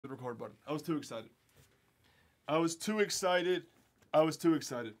the record button. I was too excited. I was too excited. I was too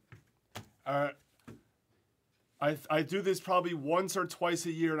excited. I do this probably once or twice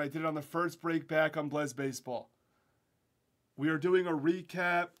a year, and I did it on the first break back on Blez Baseball. We are doing a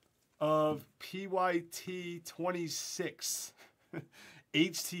recap of PYT 26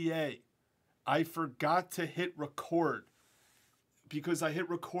 HTA. I forgot to hit record because I hit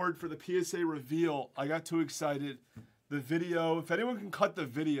record for the PSA reveal. I got too excited. The video, if anyone can cut the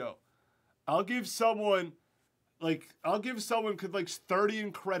video, I'll give someone like 30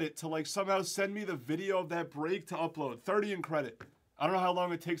 in credit to like somehow send me the video of that break to upload. 30 in credit. I don't know how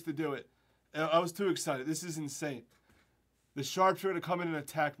long it takes to do it. I was too excited. This is insane. The sharps are gonna come in and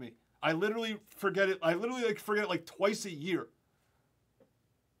attack me. I literally forget it. I literally forget it like twice a year.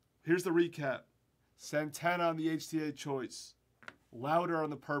 Here's the recap. Santana on the HTA choice. Louder on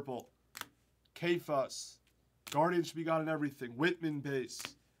the purple. K-Fuss. Guardian should be gone in everything. Whitman base.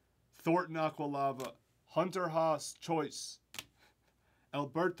 Thornton Aqualava. Hunter Haas choice.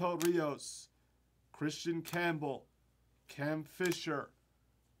 Alberto Rios. Christian Campbell. Cam Fisher.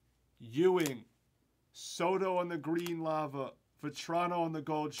 Ewing. Soto on the green lava. Vetrano on the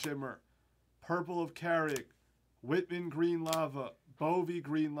gold shimmer. Purple of Carrick. Whitman green lava. Bovey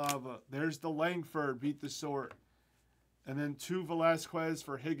green lava. There's the Langford beat the sort. And then 2 Velasquez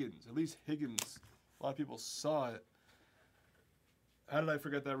for Higgins. At least Higgins. A lot of people saw it. How did I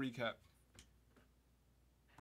forget that recap?